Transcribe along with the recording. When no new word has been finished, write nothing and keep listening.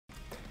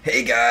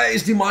Hey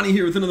guys, Dmonty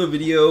here with another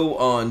video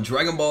on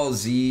Dragon Ball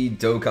Z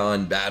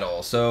Dokkan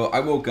Battle. So I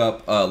woke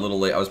up a little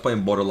late. I was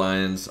playing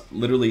Borderlands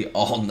literally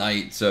all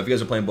night. So if you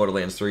guys are playing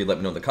Borderlands 3, let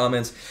me know in the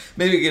comments.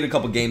 Maybe we get a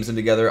couple games in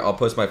together. I'll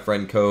post my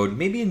friend code,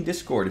 maybe in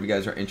Discord if you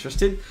guys are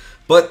interested.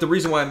 But the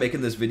reason why I'm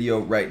making this video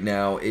right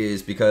now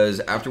is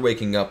because after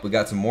waking up, we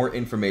got some more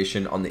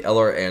information on the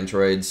LR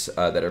androids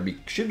that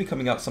should be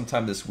coming out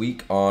sometime this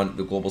week on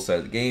the global side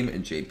of the game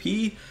in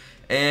JP.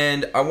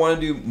 And I want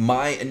to do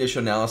my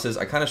initial analysis.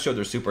 I kind of showed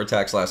their super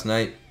attacks last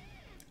night,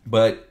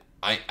 but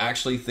I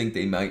actually think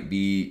they might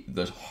be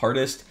the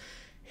hardest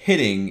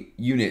hitting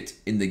unit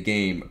in the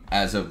game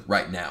as of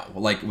right now.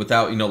 Like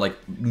without,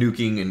 like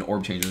nuking and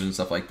orb changers and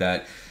stuff like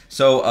that.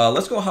 So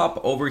let's go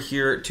hop over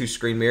here to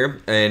Screen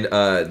Mirror. And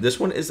this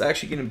one is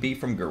actually going to be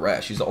from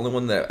Goresh. He's the only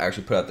one that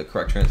actually put out the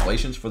correct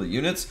translations for the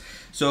units.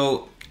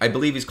 So I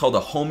believe he's called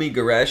a homie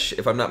Goresh,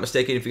 if I'm not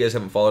mistaken. If you guys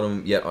haven't followed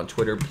him yet on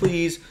Twitter,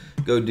 please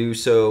go do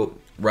so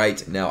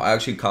right now. I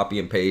actually copy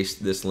and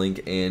paste this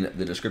link in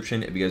the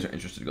description if you guys are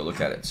interested to go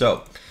look at it.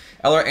 So,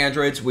 LR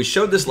androids, we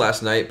showed this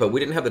last night, but we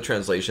didn't have the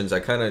translations.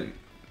 I kind of,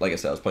 like I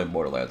said, I was playing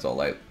Borderlands all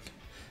night.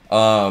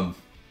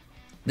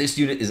 This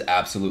unit is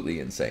absolutely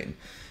insane.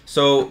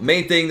 So,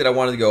 main thing that I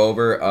wanted to go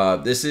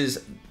over, this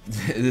is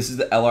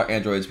the LR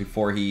androids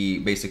before he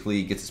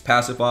basically gets his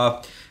passive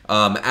off.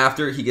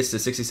 After he gets to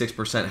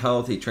 66%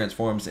 health, he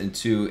transforms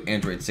into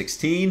Android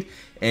 16,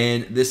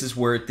 and this is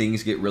where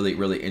things get really,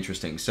 really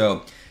interesting.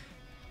 So,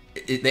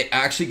 they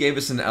actually gave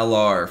us an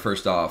LR,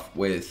 first off,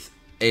 with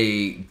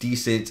a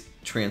decent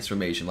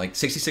transformation. Like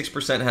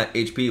 66%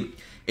 HP.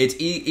 It's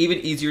even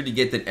easier to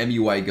get than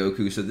MUI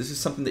Goku, so this is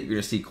something that you're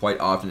going to see quite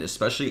often,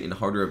 especially in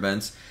harder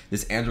events.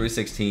 This Android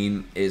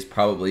 16 is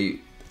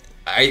probably,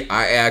 I'm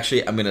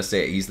going to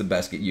say it, he's the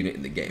best unit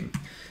in the game.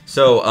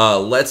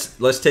 So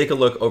let's take a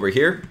look over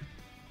here.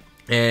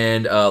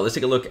 And let's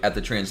take a look at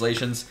the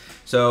translations.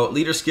 So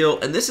leader skill,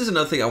 and this is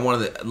another thing I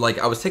wanted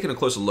to, I was taking a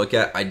closer look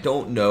at. I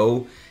don't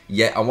know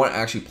yet. I want to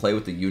actually play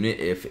with the unit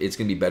if it's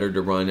going to be better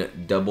to run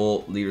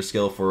double leader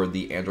skill for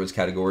the androids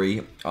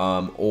category,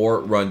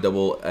 or run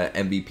double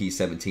MVP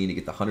 17 to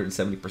get the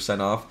 170%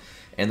 off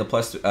and the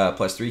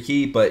plus 3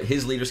 key. But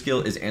his leader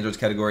skill is androids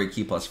category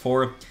key plus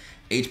 4,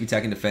 HP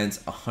attack and defense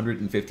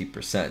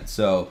 150%.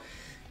 So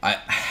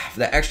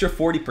the extra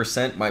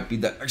 40% might be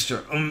the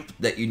extra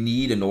that you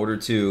need in order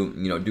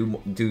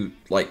to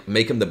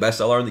make him the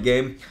best LR in the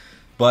game.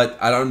 But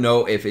I don't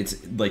know if it's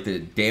like the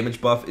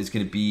damage buff is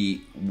going to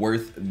be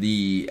worth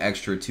the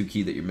extra 2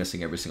 key that you're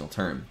missing every single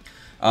turn.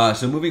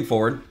 So moving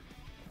forward,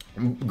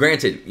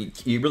 granted,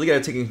 you really got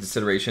to take into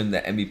consideration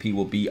that MVP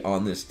will be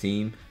on this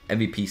team.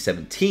 MVP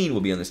 17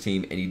 will be on this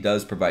team, and he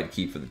does provide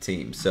key for the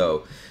team.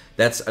 So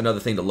that's another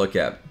thing to look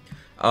at.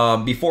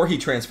 Before he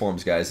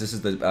transforms, guys, this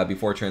is the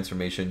before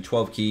transformation.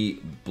 12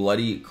 key,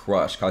 Bloody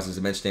Crush, causes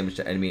immense damage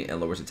to enemy and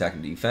lowers attack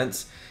and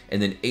defense.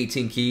 And then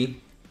 18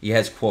 key, he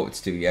has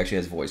quotes too. He actually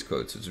has voice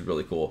quotes, which is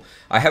really cool.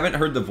 I haven't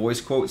heard the voice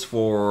quotes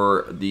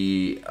for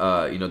the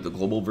the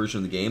global version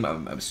of the game.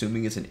 I'm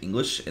assuming it's in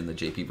English, and the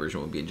JP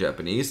version will be in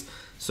Japanese.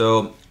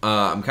 So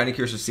I'm kind of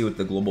curious to see what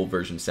the global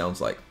version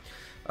sounds like.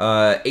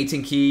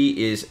 18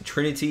 key is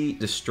Trinity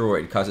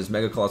Destroyed, causes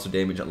mega colossal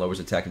damage and lowers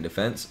attack and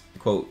defense.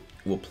 Quote,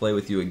 will play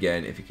with you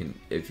again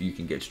if you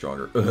can get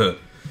stronger.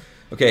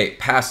 Okay,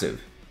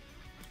 passive.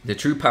 The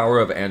true power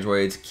of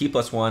androids, key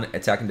plus 1,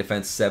 attack and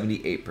defense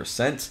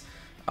 78%.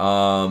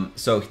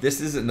 So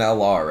this is an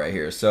LR right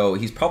here. So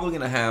he's probably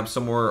going to have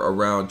somewhere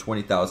around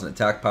 20,000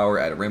 attack power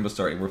at a Rainbow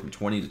Star, anywhere from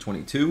 20 to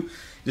 22.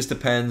 Just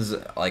depends.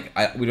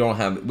 We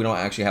don't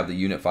actually have the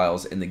unit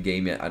files in the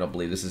game yet. I don't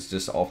believe. This is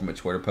just all from a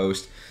Twitter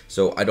post.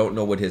 So I don't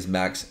know what his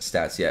max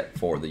stats yet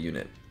for the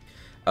unit.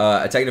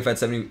 Attack and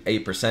defense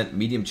 78%,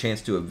 medium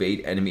chance to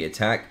evade enemy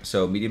attack,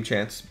 so medium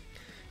chance.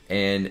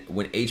 And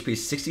when HP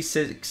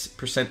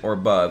 66% or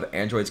above,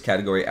 androids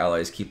category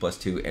allies key plus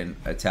 2 and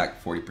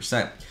attack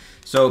 40%.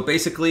 So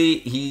basically,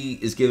 he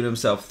is giving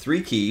himself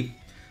 3 key.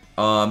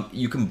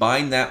 You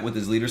combine that with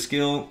his leader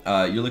skill.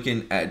 You're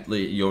looking at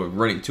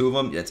running 2 of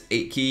them. That's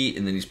 8 key,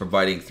 and then he's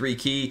providing 3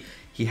 key.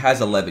 He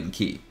has 11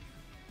 key.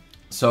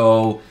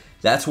 So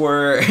that's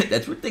where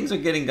things are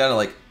getting kind of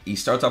like. He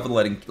starts off with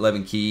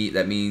 11 key.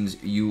 That means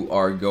you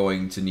are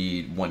going to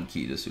need 1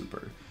 key to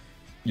super.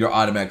 You're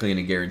automatically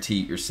going to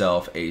guarantee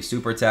yourself a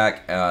super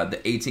attack.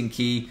 The 18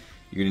 key,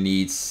 you're going to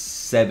need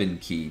 7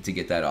 key to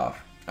get that off.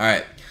 All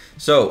right.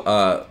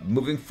 So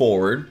moving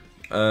forward,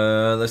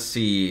 let's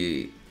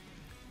see.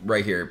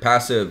 Right here,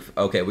 passive.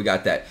 Okay, we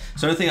got that.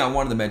 So another thing I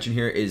wanted to mention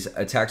here is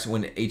attacks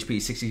when HP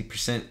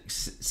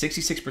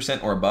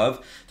 66% or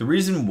above. The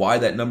reason why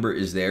that number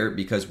is there,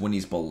 because when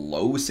he's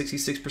below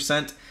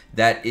 66%,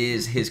 that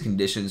is his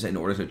conditions in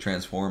order to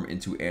transform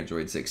into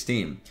Android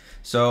 16.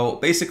 So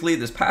basically,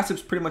 this passive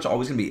is pretty much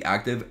always going to be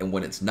active, and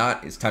when it's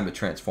not, it's time to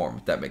transform,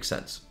 if that makes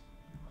sense.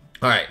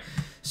 All right.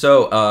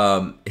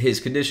 So his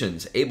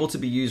conditions, able to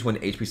be used when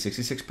HP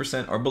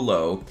 66% or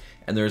below,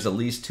 and there's at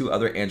least 2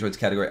 other androids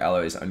category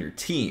allies on your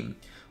team,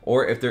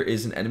 or if there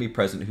is an enemy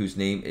present whose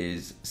name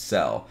is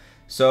Cell.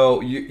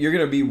 So you're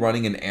going to be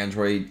running an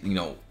android,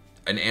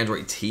 an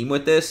Android team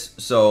with this,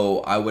 so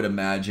I would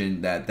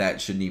imagine that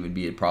that shouldn't even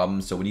be a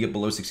problem. So when you get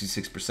below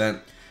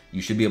 66%,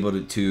 you should be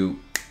able to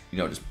you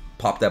know, just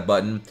pop that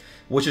button,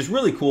 which is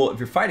really cool. If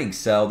you're fighting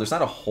Cell, there's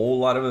not a whole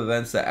lot of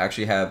events that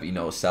actually have, you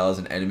know, Cell as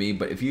an enemy,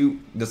 but if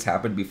you just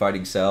happen to be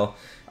fighting Cell,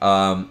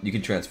 you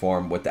can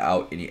transform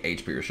without any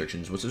HP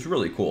restrictions, which is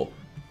really cool.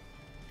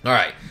 All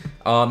right,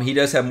 he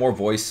does have more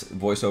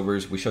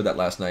voiceovers. We showed that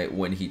last night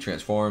when he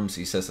transforms.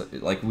 He says,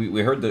 like,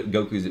 we heard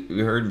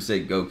we heard him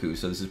say Goku,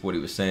 so this is what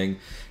he was saying.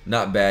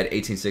 Not bad.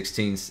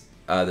 1816.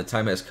 The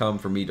time has come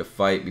for me to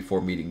fight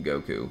before meeting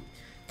Goku.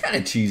 Kind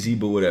of cheesy,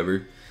 but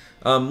whatever.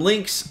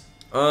 Links.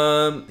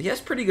 He has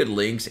pretty good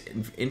links.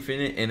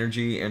 Infinite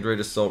Energy, Android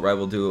Assault,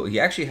 Rival Duo. He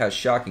actually has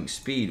Shocking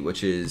Speed,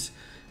 which is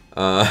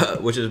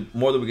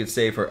more than we could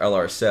say for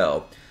LR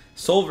Cell.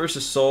 Soul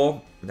versus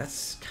Soul.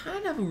 That's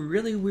kind of a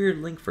really weird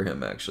link for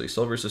him, actually.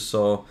 Soul versus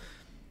Soul.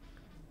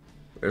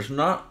 There's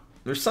not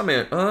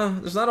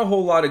a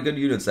whole lot of good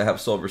units that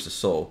have Soul versus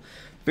Soul.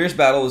 Fierce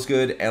Battle is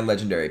good, and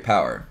Legendary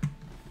Power.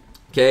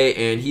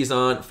 Okay, and he's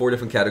on 4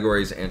 different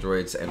categories: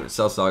 Androids, Android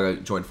Cell Saga,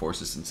 Joint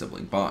Forces, and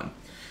Sibling Bond.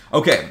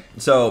 Okay,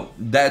 so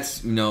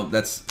that's, you know,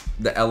 that's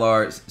the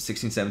LR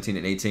 16, 17,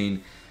 and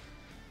 18.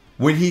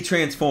 When he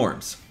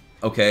transforms,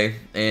 okay,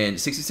 and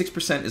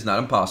 66% is not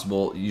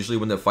impossible. Usually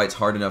when the fight's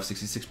hard enough,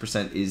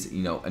 66% is,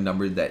 you know, a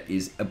number that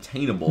is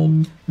obtainable.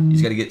 You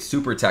just got to get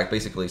super attack,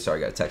 basically. Sorry,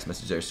 I got a text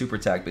message there. Super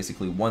attack,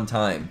 basically, 1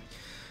 time.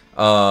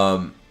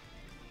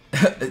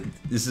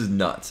 This is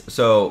nuts.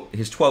 So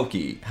his 12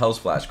 key, Hell's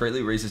Flash,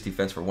 greatly raises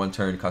defense for 1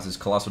 turn, causes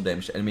colossal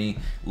damage to enemy,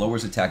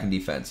 lowers attack and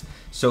defense.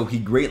 So he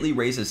greatly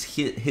raises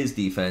his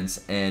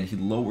defense and he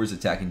lowers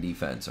attack and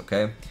defense.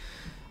 Okay.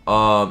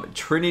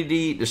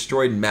 Trinity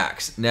Destroyed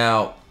Max.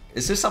 Now,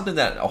 is this something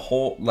that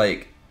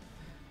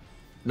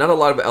not a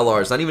lot of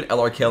LRs, not even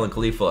LR Kale and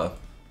Khalifa,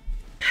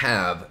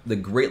 have the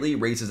greatly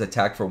raises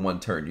attack for 1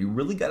 turn? You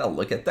really got to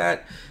look at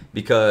that,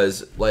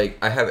 because like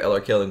I have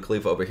LR Kale and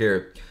Khalifa over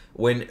here.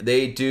 When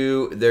they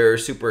do their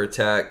super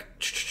attack,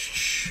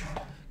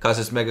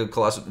 causes mega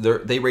colossal,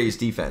 they raise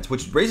defense,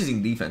 which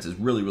raising defense is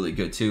really, really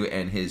good too.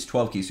 And his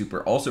 12 key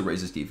super also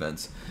raises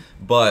defense.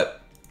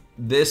 But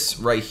this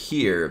right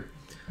here,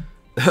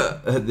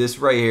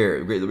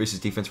 greatly raises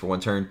defense for 1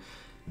 turn,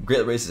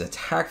 greatly raises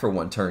attack for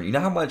 1 turn. You know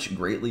how much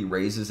greatly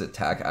raises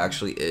attack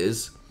actually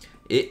is?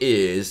 It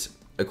is,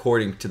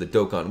 according to the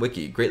Dokkan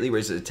Wiki, greatly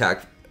raises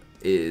attack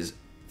is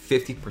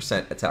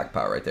 50% attack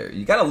power right there.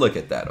 You got to look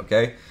at that,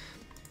 okay?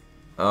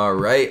 All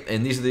right,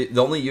 and these are the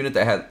only unit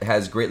that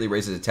has greatly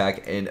raises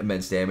attack and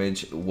immense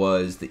damage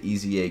was the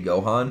EZA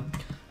Gohan,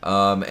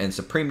 and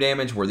supreme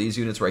damage were these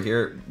units right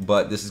here.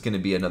 But this is going to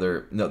be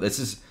another. No, this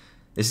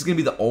is going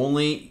to be the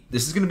only.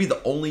 This is going to be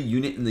the only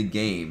unit in the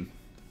game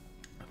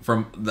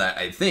from that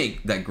I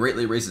think that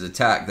greatly raises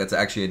attack. That's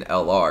actually an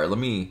LR. Let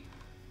me.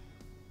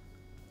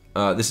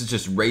 This is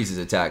just raises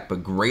attack,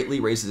 but greatly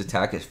raises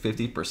attack is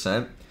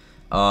 50%.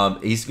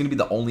 He's going to be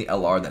the only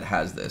LR that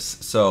has this,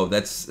 so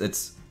that's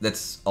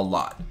a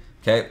lot.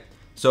 Okay,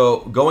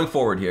 so going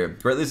forward here,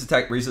 greatly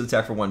raises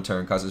attack for 1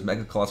 turn, causes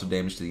mega colossal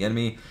damage to the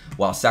enemy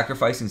while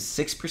sacrificing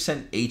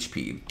 6%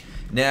 HP.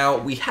 Now,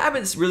 we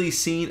haven't really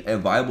seen a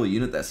viable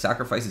unit that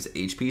sacrifices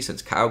HP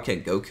since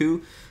Kaioken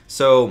Goku,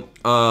 so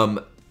I'm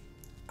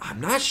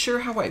not sure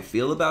how I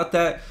feel about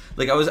that.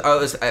 Like I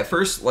was at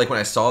first, like when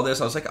I saw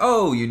this, I was like,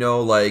 oh, you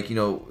know, like, you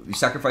know,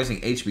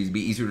 sacrificing HP would be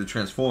easier to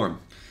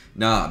transform.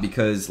 Nah,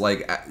 because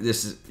like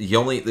this is he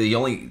only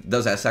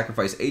does that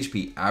sacrifice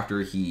HP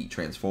after he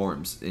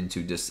transforms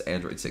into this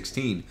Android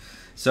 16.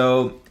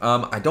 So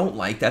I don't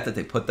like that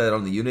they put that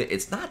on the unit.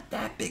 It's not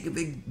that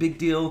big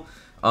deal,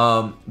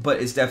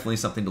 but it's definitely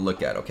something to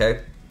look at.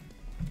 Okay,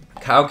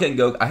 Kaioken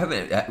Goku. I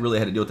haven't really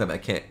had to deal with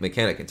that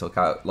mechanic until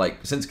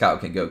since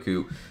Kaioken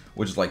Goku,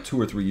 which is like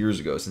 2 or 3 years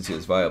ago since he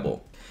was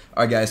viable.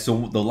 All right, guys.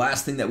 So the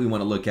last thing that we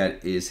want to look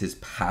at is his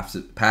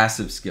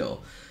passive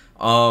skill.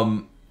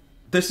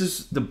 This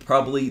is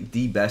probably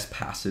the best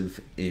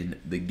passive in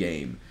the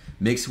game.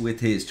 Mixed with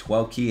his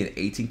 12 key and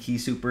 18 key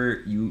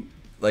super,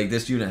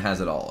 this unit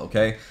has it all,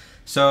 okay?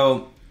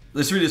 So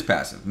let's read his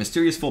passive.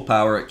 Mysterious Full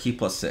Power, key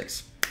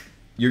 +6.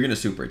 You're gonna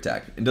super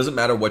attack. It doesn't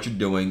matter what you're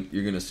doing,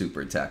 you're gonna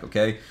super attack,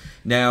 okay?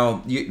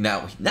 Now you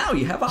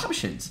have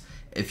options.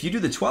 If you do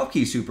the 12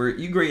 key super,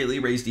 you greatly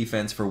raise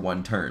defense for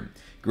 1 turn.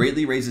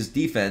 Greatly raises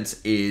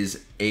defense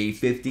is a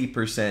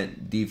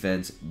 50%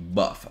 defense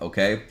buff,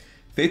 okay?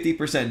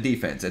 50%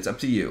 defense, that's up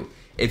to you.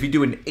 If you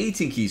do an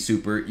 18 key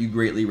super, you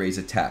greatly raise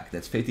attack.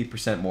 That's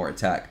 50% more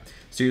attack.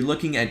 So you're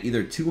looking at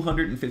either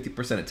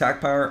 250% attack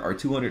power or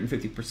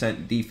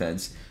 250%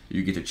 defense.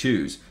 You get to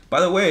choose.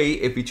 By the way,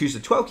 if you choose a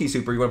 12 key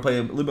super, you want to play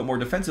a little bit more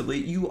defensively,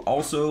 you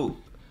also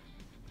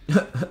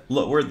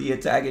lower the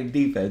attack and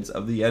defense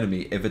of the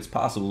enemy if it's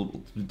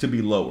possible to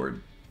be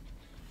lowered.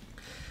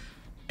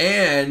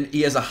 And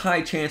he has a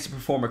high chance to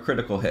perform a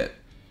critical hit.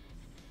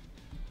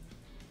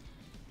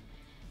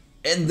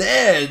 And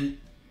then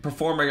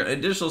perform an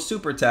additional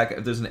super attack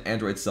if there's an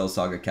Android Cell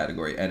Saga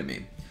category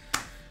enemy.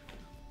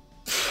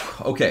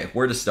 Okay,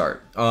 where to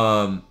start?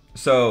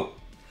 So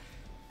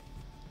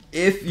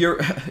if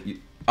you're,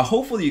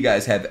 hopefully you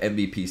guys have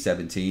MVP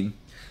 17.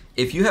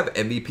 If you have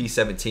MVP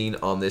 17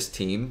 on this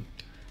team,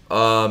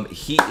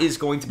 he is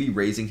going to be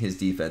raising his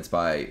defense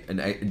by an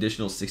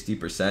additional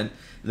 60%. And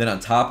then on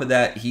top of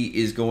that, he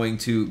is going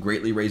to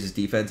greatly raise his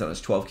defense on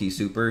his 12 key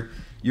super.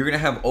 You're going to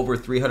have over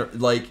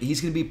 300, like, he's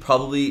going to be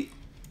probably,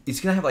 he's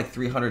going to have like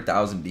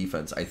 300,000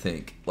 defense, I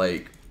think,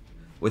 like,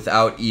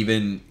 without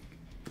even,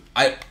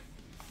 I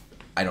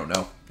don't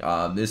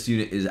know. This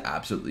unit is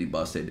absolutely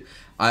busted.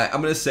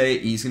 I'm going to say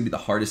he's going to be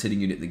the hardest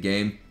hitting unit in the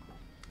game.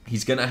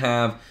 He's going to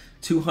have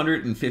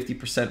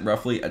 250%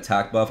 roughly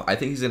attack buff. I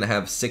think he's going to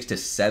have 6 to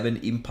 7,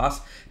 even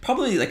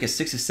probably like a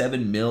 6 to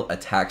 7 mil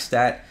attack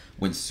stat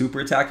when super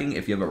attacking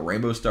if you have a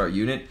Rainbow Star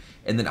unit.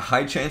 And then a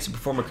high chance to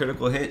perform a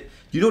critical hit.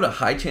 You know what a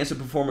high chance to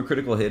perform a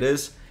critical hit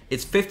is?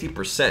 It's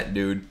 50%,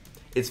 dude.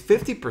 It's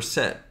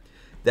 50%.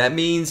 That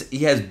means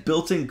he has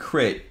built-in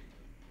crit.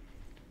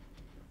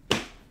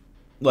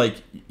 Like,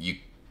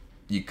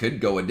 you could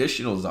go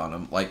additionals on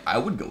him. Like, I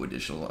would go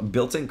additional.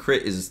 Built-in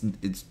crit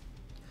it's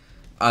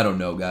I don't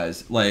know,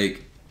 guys.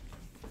 Like,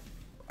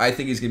 I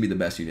think he's gonna be the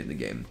best unit in the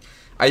game.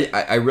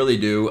 I really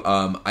do.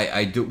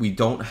 We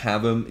don't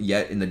have him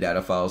yet in the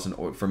data files in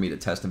order for me to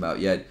test him out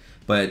yet.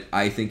 But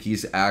I think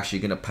he's actually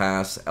gonna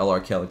pass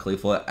LR Kale and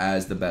Khalifa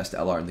as the best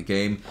LR in the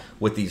game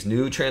with these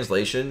new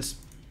translations.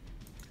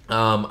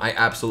 I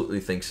absolutely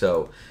think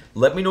so.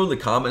 Let me know in the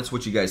comments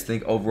what you guys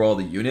think overall of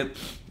the unit.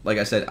 Like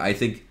I said, I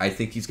think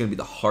he's gonna be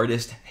the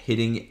hardest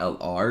hitting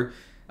LR.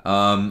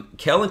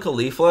 Kale and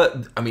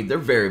Khalifa, I mean, they're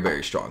very,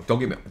 very strong. Don't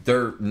get me wrong.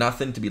 They're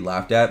nothing to be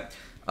laughed at.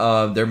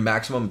 Their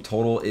maximum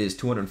total is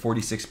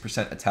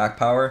 246% attack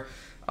power.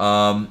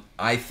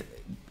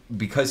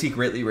 Because he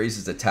greatly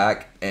raises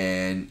attack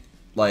and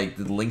like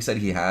the links that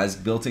he has,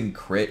 built-in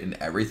crit and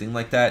everything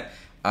like that,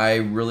 I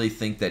really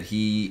think that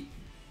he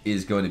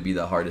is going to be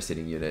the hardest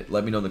hitting unit.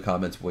 Let me know in the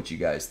comments what you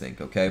guys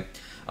think, okay?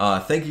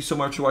 Thank you so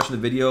much for watching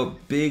the video.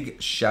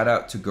 Big shout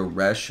out to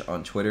Goresh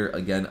on Twitter.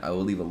 Again, I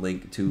will leave a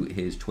link to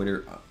his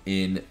Twitter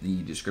in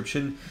the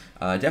description.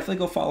 Definitely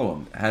go follow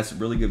him. It has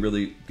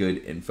really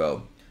good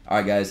info. All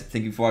right, guys.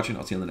 Thank you for watching.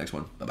 I'll see you on the next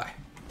one.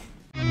 Bye-bye.